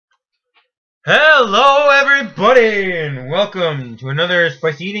Hello everybody and welcome to another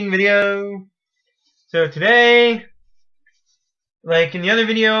spicy eating video. So today, like in the other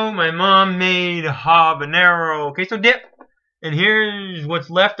video, my mom made habanero queso dip. And here's what's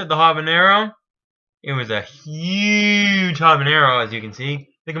left of the habanero. It was a huge habanero, as you can see.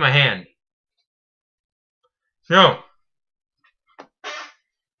 Look at my hand. So,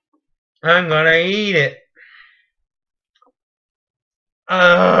 I'm gonna eat it.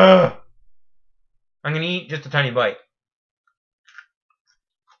 I'm gonna eat just a tiny bite.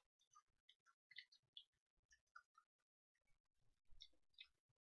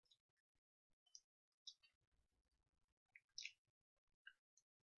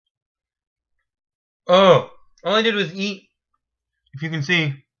 Oh, all I did was eat, if you can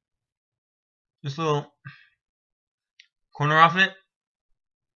see, this little corner off it.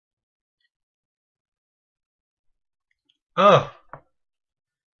 Oh,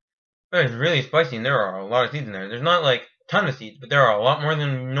 that is really spicy, and there are a lot of seeds in there. There's not like a ton of seeds, but there are a lot more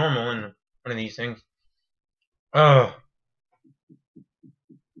than normal in one of these things. Oh.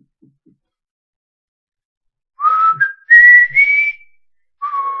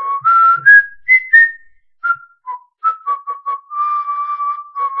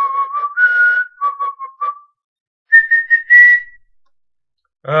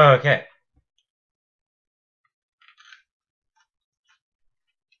 Okay.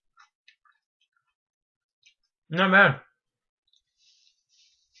 Not bad.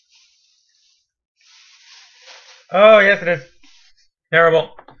 Oh, yes it is. Terrible.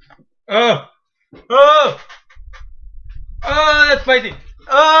 Oh. Oh. Oh, that's spicy. Oh,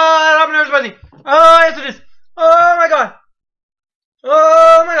 that habanero's spicy. Oh, yes it is. Oh my god.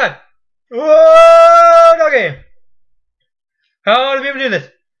 Oh my god. Oh, doggy. How do people do this?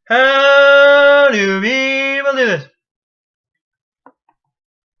 How do people do this?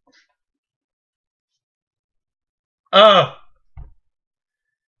 Oh.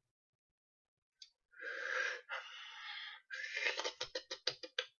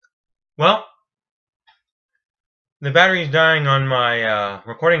 Well, the battery's dying on my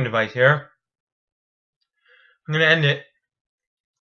recording device here. I'm going to end it.